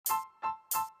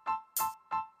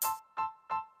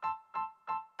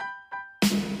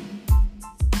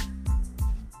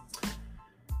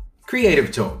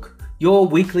Creative Talk, your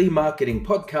weekly marketing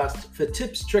podcast for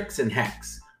tips, tricks, and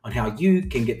hacks on how you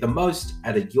can get the most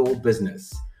out of your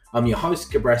business. I'm your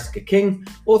host, Kabraska King,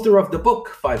 author of the book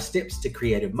 5 Steps to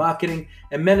Creative Marketing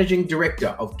and managing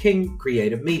director of King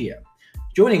Creative Media.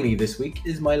 Joining me this week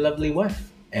is my lovely wife,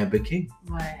 Amber King.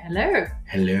 Why, hello.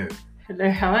 Hello.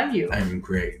 Hello, how are you? I'm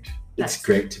great. It's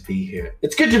great to be here.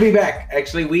 It's good to be back.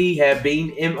 Actually, we have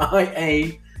been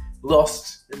MIA,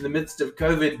 lost in the midst of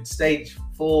COVID stage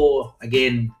 4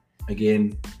 again.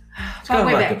 It's kind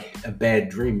of like a bad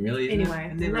dream, really. Isn't Anyway,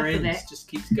 it never enough of ends. that. Just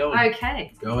keeps going.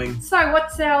 Okay. Going. So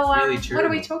what's our, Really what are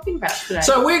we talking about today?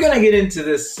 So we're going to get into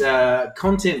this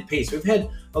content piece. We've had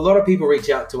a lot of people reach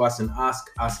out to us and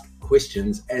ask us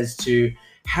questions as to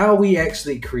how we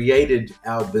actually created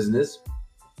our business,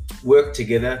 work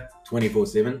together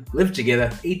 24/7, live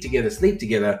together, eat together, sleep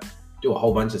together, do a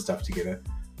whole bunch of stuff together,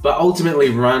 but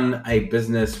ultimately run a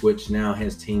business which now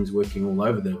has teams working all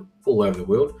over the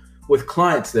world with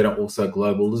clients that are also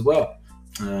global as well.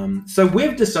 So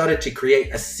we've decided to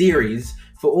create a series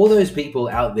for all those people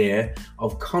out there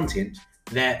of content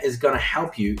that is going to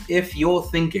help you if you're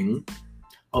thinking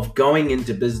of going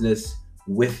into business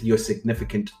with your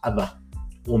significant other,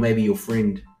 or maybe your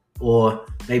friend, or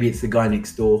maybe it's the guy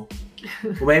next door.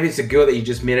 Or maybe it's a girl that you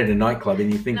just met at a nightclub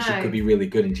and you think she could be really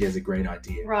good and she has a great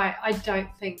idea. Right, I don't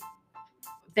think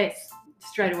that's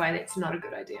not a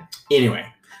good idea. Anyway,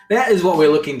 that is what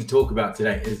we're looking to talk about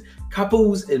today, is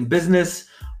couples in business,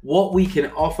 what we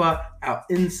can offer, our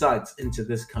insights into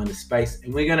this kind of space.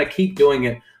 And we're going to keep doing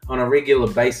it on a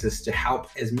regular basis to help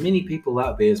as many people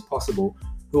out there as possible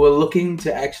who are looking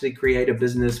to actually create a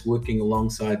business working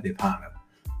alongside their partner.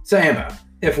 So Amber,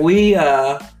 if we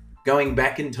are going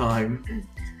back in time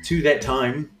to that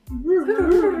time,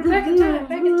 Back in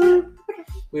time.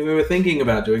 when we were thinking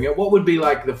about doing it, what would be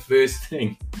like the first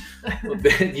thing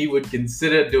that you would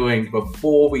consider doing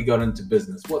before we got into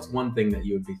business? What's one thing that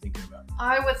you would be thinking about?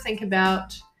 I would think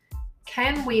about,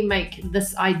 can we make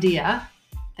this idea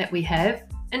that we have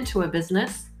into a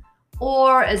business,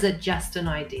 or is it just an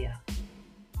idea?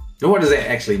 And what does that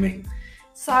actually mean?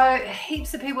 So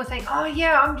heaps of people think, oh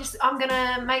yeah, I'm going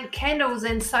to make candles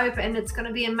and soap and it's going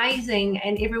to be amazing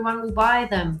and everyone will buy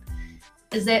them.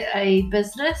 Is that a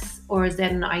business or is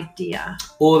that an idea?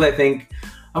 Or they think,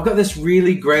 I've got this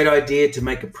really great idea to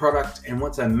make a product, and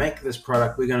once I make this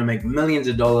product, we're going to make millions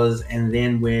of dollars, and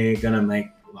then we're going to make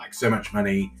like so much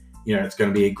money, it's going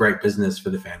to be a great business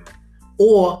for the family.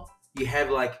 Or you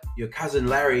have like your cousin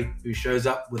Larry who shows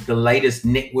up with the latest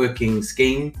networking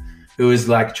scheme, who is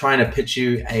like trying to pitch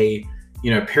you a,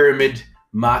 pyramid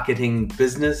marketing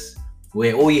business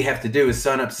where all you have to do is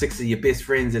sign up 6 of your best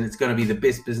friends and it's going to be the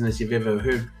best business you've ever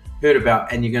heard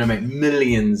about, and you're going to make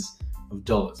millions of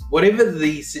dollars. Whatever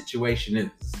the situation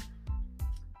is,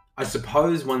 I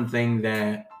suppose one thing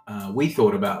that we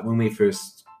thought about when we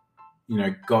first,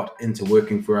 got into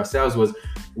working for ourselves was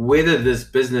whether this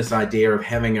business idea of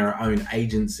having our own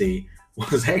agency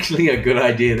was actually a good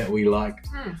idea that we liked.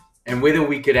 And whether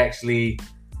we could actually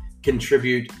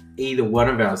contribute either one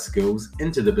of our skills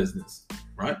into the business,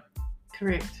 right?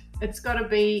 Correct. It's got to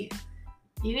be,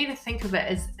 you need to think of it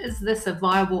as, is this a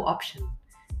viable option?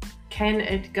 Can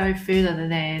it go further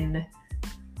than,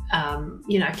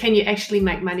 can you actually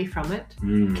make money from it?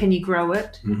 Can you grow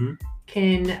it? Mm-hmm.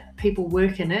 Can people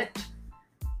work in it?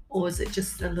 Or is it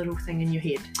just a little thing in your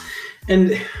head?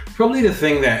 And probably the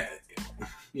thing that,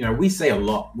 we say a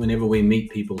lot whenever we meet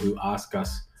people who ask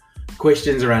us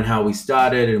questions around how we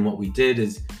started and what we did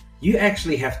is, you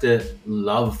actually have to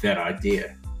love that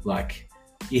idea. Like,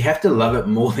 you have to love it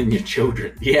more than your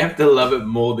children. You have to love it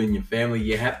more than your family.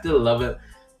 You have to love it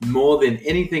more than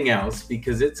anything else,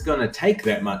 because it's going to take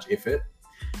that much effort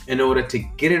in order to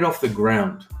get it off the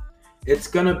ground. It's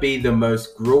going to be the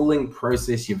most grueling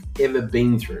process you've ever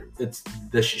been through. It's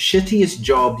the shittiest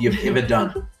job you've ever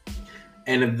done.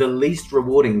 And the least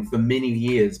rewarding for many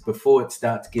years before it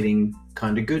starts getting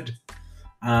kind of good.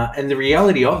 And the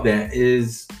reality of that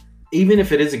is, even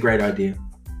if it is a great idea,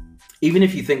 even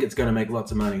if you think it's going to make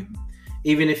lots of money,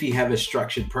 even if you have a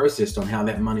structured process on how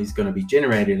that money is going to be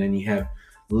generated and you have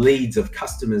leads of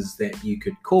customers that you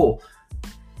could call,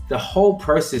 the whole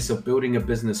process of building a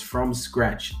business from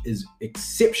scratch is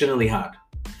exceptionally hard.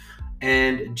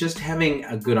 And just having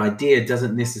a good idea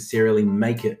doesn't necessarily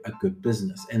make it a good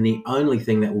business. And the only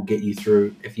thing that will get you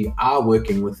through, if you are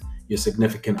working with your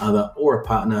significant other or a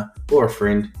partner or a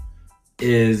friend,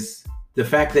 is the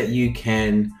fact that you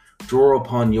can draw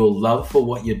upon your love for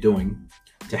what you're doing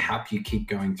to help you keep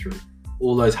going through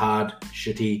all those hard,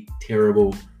 shitty,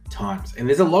 terrible times. And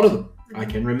there's a lot of them. I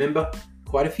can remember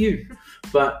quite a few.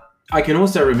 But I can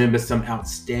also remember some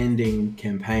outstanding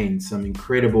campaigns, some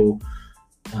incredible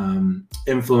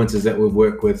influencers that we've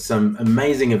worked with, some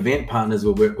amazing event partners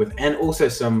we've worked with, and also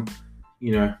some,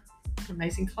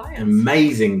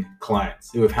 amazing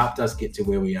clients who have helped us get to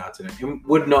where we are today and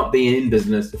would not be in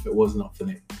business if it was not for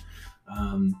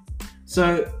them.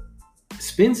 So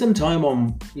spend some time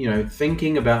on,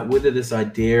 thinking about whether this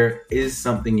idea is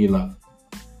something you love.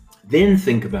 Then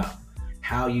think about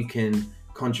how you can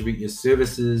contribute your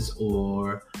services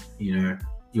or,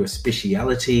 your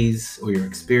specialities or your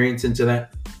experience into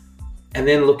that. And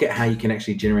then look at how you can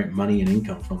actually generate money and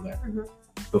income from that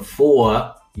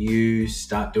before you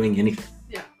start doing anything.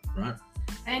 Yeah. Right.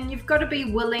 And you've got to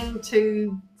be willing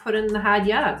to put in the hard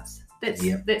yards.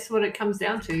 That's what it comes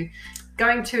down to.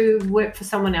 Going to work for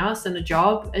someone else in a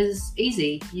job is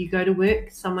easy. You go to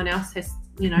work, someone else has,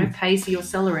 pays your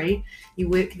salary. You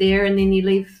work there and then you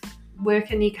leave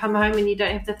work and you come home and you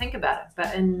don't have to think about it.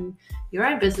 But in your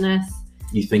own business,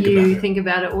 you think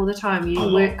about it all the time.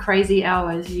 You work crazy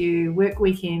hours, you work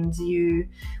weekends, you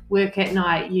work at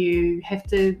night, you have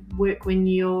to work when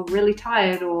you're really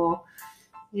tired or,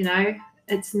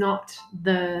 it's not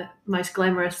the most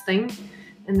glamorous thing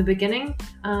in the beginning.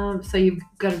 So you've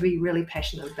got to be really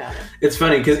passionate about it. It's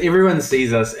funny because everyone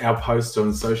sees our posts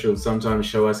on social sometimes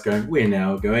show us going, we're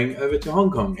now going over to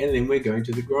Hong Kong and then we're going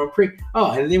to the Grand Prix.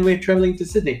 Oh, and then we're traveling to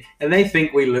Sydney. And they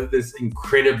think we live this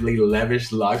incredibly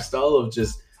lavish lifestyle of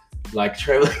just like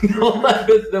traveling all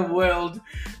over the world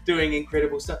doing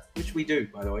incredible stuff, which we do,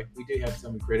 by the way. We do have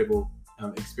some incredible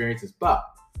experiences. But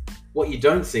what you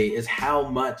don't see is how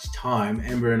much time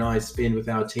Amber and I spend with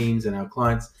our teams and our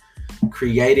clients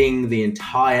creating the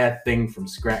entire thing from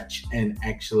scratch and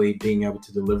actually being able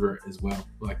to deliver it as well.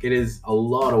 Like, it is a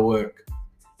lot of work.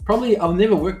 Probably I've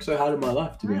never worked so hard in my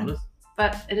life, to be honest.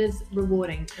 But it is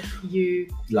rewarding if you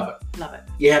love it.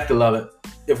 You have to love it.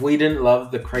 If we didn't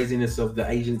love the craziness of the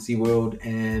agency world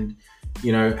and,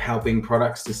 helping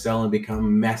products to sell and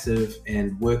become massive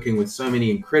and working with so many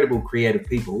incredible creative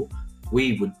people,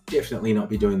 we would definitely not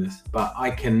be doing this. But I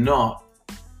cannot,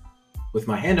 with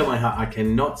my hand on my heart, I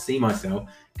cannot see myself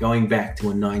going back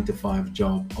to a 9-to-5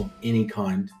 job of any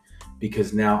kind,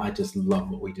 because now I just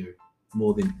love what we do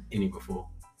more than any before.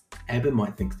 Amber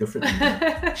might think differently.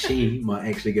 She might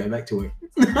actually go back to work.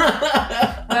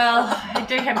 Well, I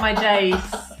do have my days.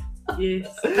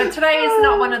 Yes. But today is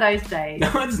not one of those days.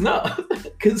 No, it's not.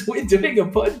 Because we're doing a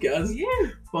podcast.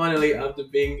 Yeah. Finally, after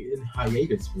being in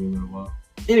hiatus for a little while.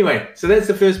 Anyway, so that's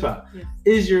the first part. Yes.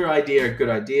 Is your idea a good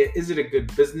idea? Is it a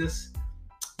good business?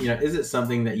 Is it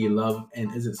something that you love,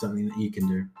 and is it something that you can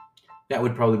do? That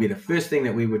would probably be the first thing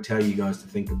that we would tell you guys to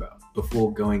think about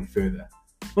before going further.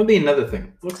 What would be another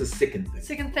thing? What's the second thing?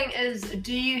 Second thing is,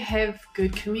 do you have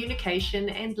good communication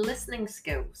and listening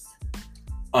skills?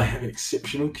 I have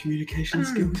exceptional communication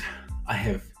skills. I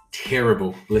have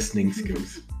terrible listening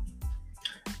skills.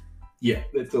 Yeah,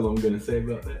 that's all I'm going to say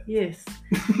about that. Yes.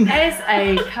 As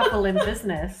a couple in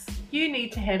business, you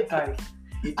need to have both.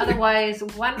 Otherwise,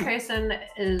 if one person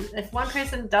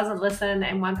doesn't listen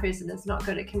and one person is not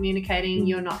good at communicating,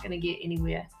 you're not going to get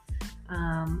anywhere.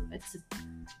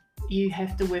 You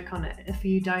have to work on it. If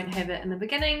you don't have it in the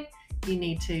beginning, you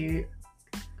need to,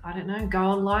 go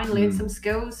online, learn some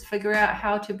skills, figure out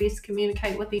how to best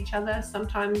communicate with each other.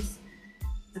 Sometimes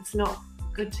it's not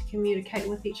good to communicate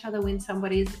with each other when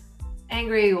somebody's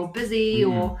angry or busy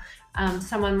or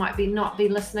someone might not be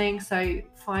listening. So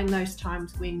find those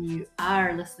times when you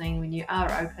are listening, when you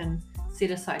are open, set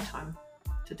aside time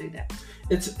to do that.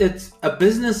 It's a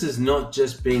business is not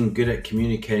just being good at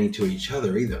communicating to each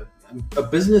other either. A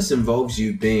business involves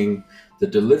you being the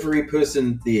delivery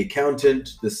person, the accountant,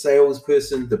 the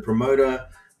salesperson, the promoter,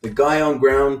 the guy on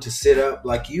ground to set up.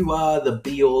 Like, you are the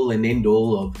be all and end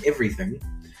all of everything.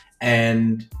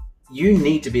 And you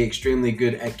need to be extremely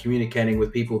good at communicating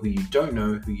with people who you don't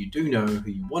know, who you do know, who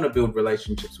you want to build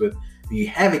relationships with, who you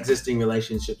have existing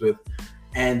relationships with.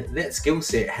 And that skill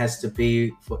set has to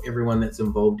be for everyone that's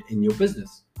involved in your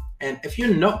business. And if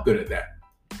you're not good at that,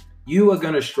 you are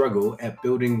going to struggle at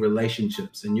building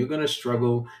relationships, and you're going to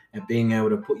struggle at being able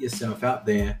to put yourself out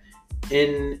there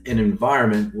in an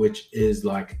environment which is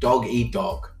like dog eat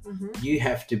dog. You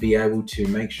have to be able to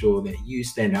make sure that you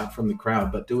stand out from the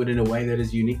crowd, but do it in a way that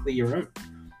is uniquely your own.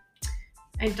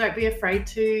 And don't be afraid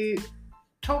to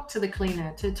talk to the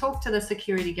cleaner, to talk to the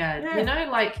security guard.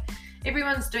 Yeah.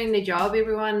 Everyone's doing their job.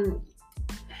 Everyone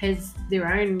has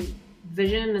their own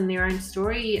vision and their own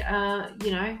story.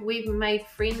 We've made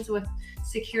friends with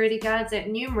security guards at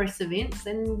numerous events,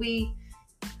 and we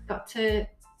got to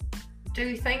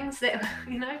do things that,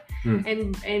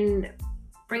 and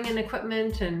bring in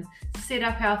equipment and set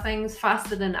up our things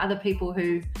faster than other people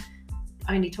who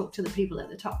only talk to the people at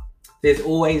the top. There's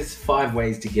always 5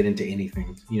 ways to get into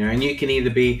anything, and you can either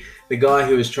be the guy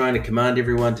who is trying to command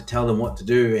everyone to tell them what to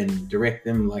do and direct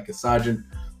them like a sergeant,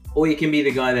 or you can be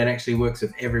the guy that actually works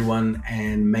with everyone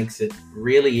and makes it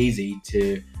really easy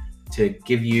to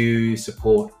give you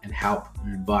support and help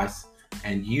and advice.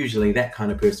 And usually that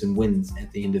kind of person wins at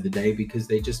the end of the day because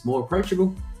they're just more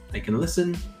approachable. They can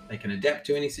listen, they can adapt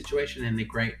to any situation, and they're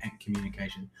great at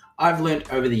communication. I've learned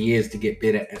over the years to get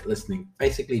better at listening,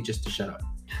 basically just to shut up.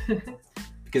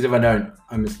 Because if I don't,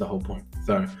 I miss the whole point.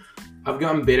 So I've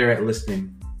gotten better at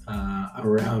listening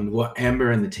around what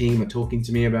Amber and the team are talking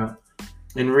to me about,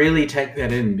 and really take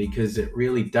that in, because it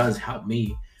really does help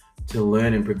me to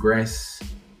learn and progress,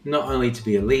 not only to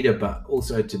be a leader, but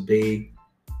also to be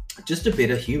just a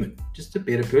better human, just a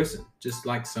better person, just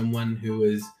like someone who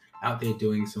is out there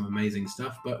doing some amazing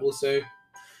stuff, but also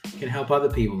can help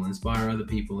other people, inspire other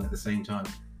people at the same time.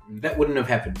 That wouldn't have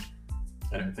happened,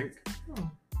 I don't think.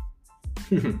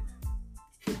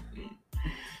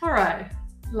 All right,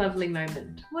 lovely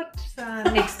moment. What's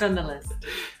next on the list?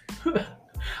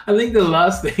 I think the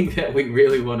last thing that we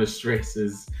really want to stress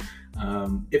is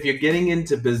if you're getting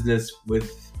into business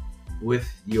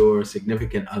with your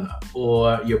significant other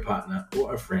or your partner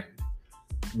or a friend,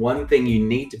 one thing you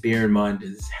need to bear in mind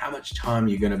is how much time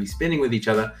you're going to be spending with each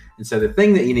other. And so the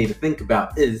thing that you need to think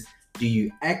about is, do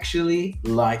you actually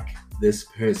like this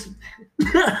person?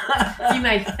 You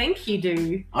may think you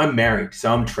do. I'm married,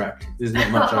 so I'm trapped. There's not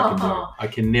much I can do. I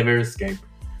can never escape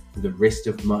for the rest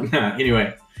of my...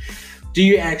 Anyway, do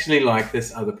you actually like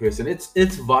this other person?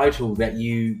 It's vital that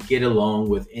you get along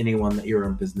with anyone that you're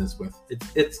in business with.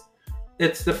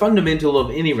 It's the fundamental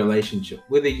of any relationship,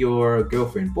 whether you're a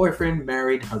girlfriend, boyfriend,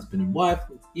 married, husband and wife,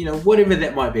 whatever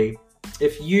that might be.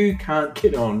 If you can't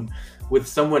get on with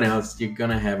someone else, you're going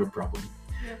to have a problem.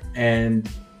 Yep. And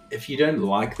if you don't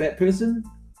like that person,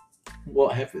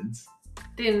 what happens?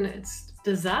 Then it's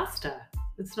disaster.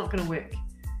 It's not going to work.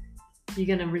 You're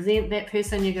going to resent that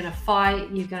person. You're going to fight.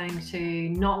 You're going to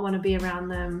not want to be around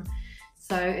them.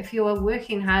 So if you're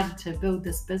working hard to build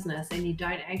this business and you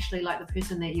don't actually like the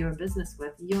person that you're in business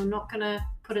with, you're not going to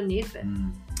put in the effort.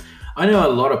 I know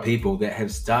a lot of people that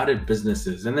have started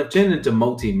businesses and they've turned into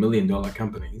multi-million-dollar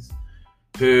companies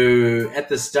who at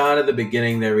the start of the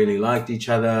beginning, they really liked each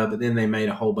other, but then they made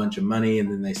a whole bunch of money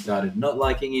and then they started not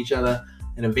liking each other.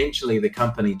 And eventually the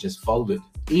company just folded,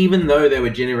 even though they were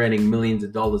generating millions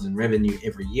of dollars in revenue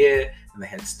every year, and they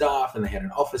had staff and they had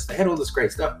an office, they had all this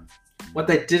great stuff. What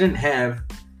they didn't have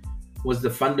was the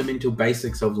fundamental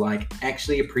basics of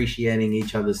actually appreciating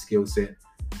each other's skill set,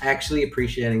 actually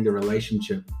appreciating the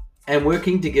relationship, and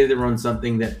working together on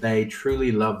something that they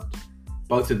truly loved,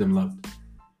 both of them loved.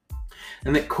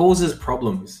 And that causes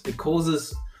problems. It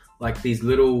causes these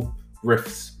little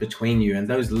rifts between you, and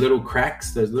those little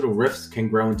cracks, those little rifts can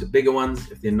grow into bigger ones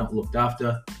if they're not looked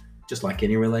after, just like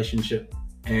any relationship.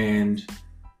 And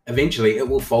eventually it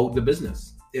will fold the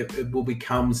business. It will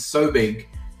become so big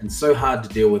and so hard to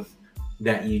deal with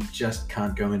that you just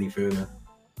can't go any further.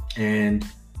 And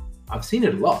I've seen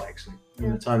it a lot, actually,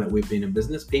 in the time that we've been in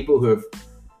business. People who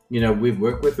have, we've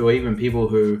worked with, or even people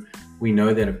who we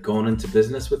know that have gone into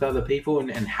business with other people,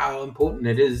 and how important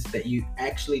it is that you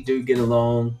actually do get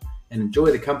along and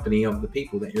enjoy the company of the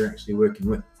people that you're actually working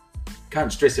with.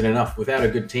 Can't stress it enough. Without a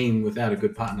good team, without a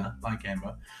good partner like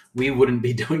Amber, we wouldn't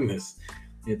be doing this.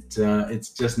 It's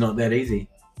just not that easy.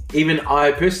 Even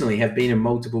I personally have been in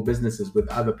multiple businesses with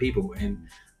other people, and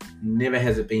never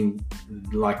has it been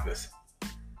like this.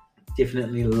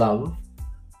 Definitely love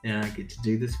that I get to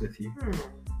do this with you.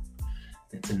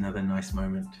 That's another nice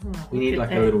moment. We need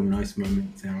a little nice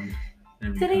moment sound.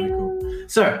 That'd be kind of cool.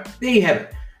 So there you have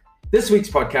it. This week's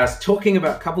podcast, talking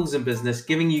about couples in business,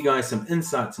 giving you guys some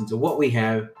insights into what we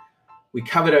have. We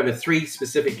covered over 3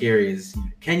 specific areas.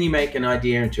 Can you make an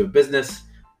idea into a business?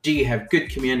 Do you have good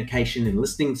communication and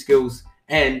listening skills?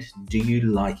 And do you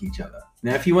like each other?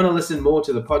 Now, if you want to listen more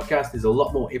to the podcast, there's a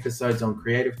lot more episodes on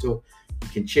Creative Talk. You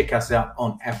can check us out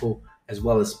on Apple as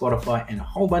well as Spotify and a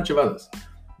whole bunch of others.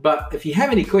 But if you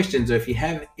have any questions, or if you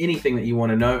have anything that you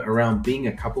want to know around being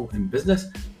a couple in business,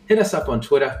 hit us up on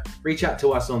Twitter, reach out to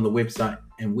us on the website,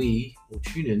 and we will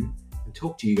tune in and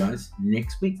talk to you guys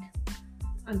next week.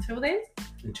 Until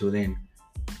then,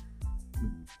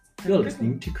 you're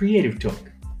listening to Creative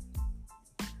Talk.